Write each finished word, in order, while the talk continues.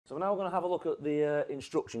So now we're going to have a look at the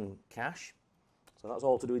instruction cache. So that's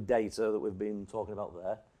all to do with data that we've been talking about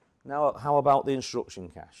there. Now, how about the instruction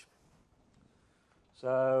cache?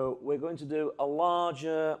 So we're going to do a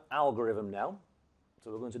larger algorithm now.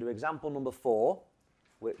 So we're going to do example number 4,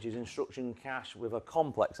 which is instruction cache with a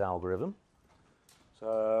complex algorithm.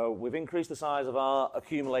 So we've increased the size of our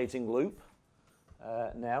accumulating loop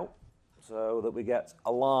now, so that we get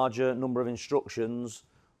a larger number of instructions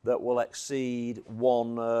that will exceed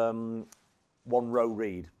one row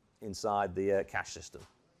read inside the cache system.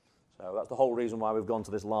 So that's the whole reason why we've gone to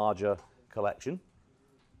this larger collection.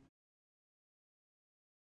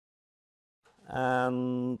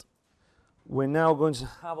 And we're now going to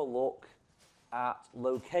have a look at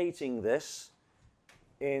locating this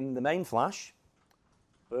in the main flash,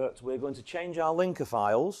 but we're going to change our linker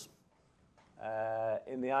files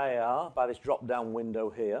in the IAR by this drop-down window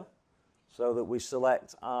here, so that we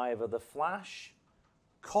select either the flash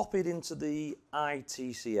copied into the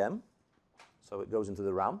ITCM, so it goes into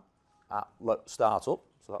the RAM at startup,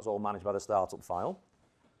 so that's all managed by the startup file.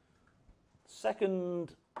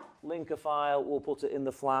 Second linker file, we'll put it in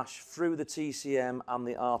the flash through the TCM and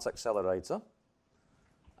the ART accelerator.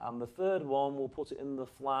 And the third one, we'll put it in the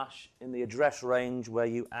flash in the address range where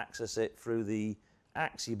you access it through the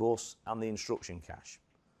AXI bus and the instruction cache.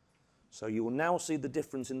 So you will now see the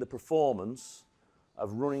difference in the performance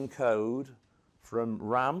of running code from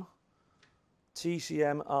RAM,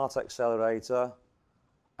 TCM ART accelerator,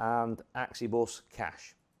 and AXI bus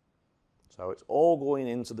cache. So it's all going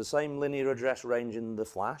into the same linear address range in the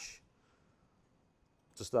flash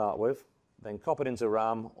to start with, then copied into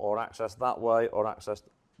RAM or accessed that way or accessed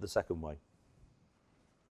the second way.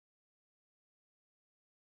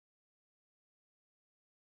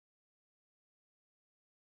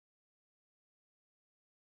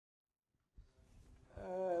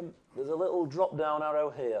 There's a little drop-down arrow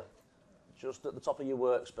here, just at the top of your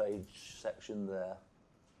workspace section there.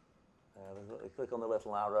 Click on the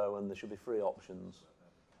little arrow and there should be 3 options.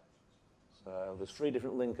 So there's 3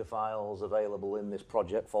 different linker files available in this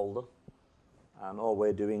project folder, and all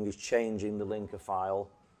we're doing is changing the linker file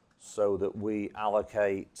so that we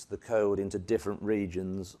allocate the code into different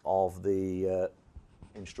regions of the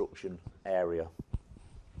instruction area.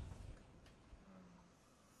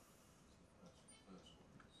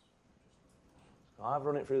 I've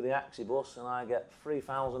run it through the AXI bus and I get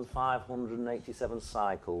 3,587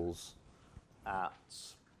 cycles at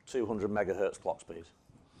 200 megahertz clock speed.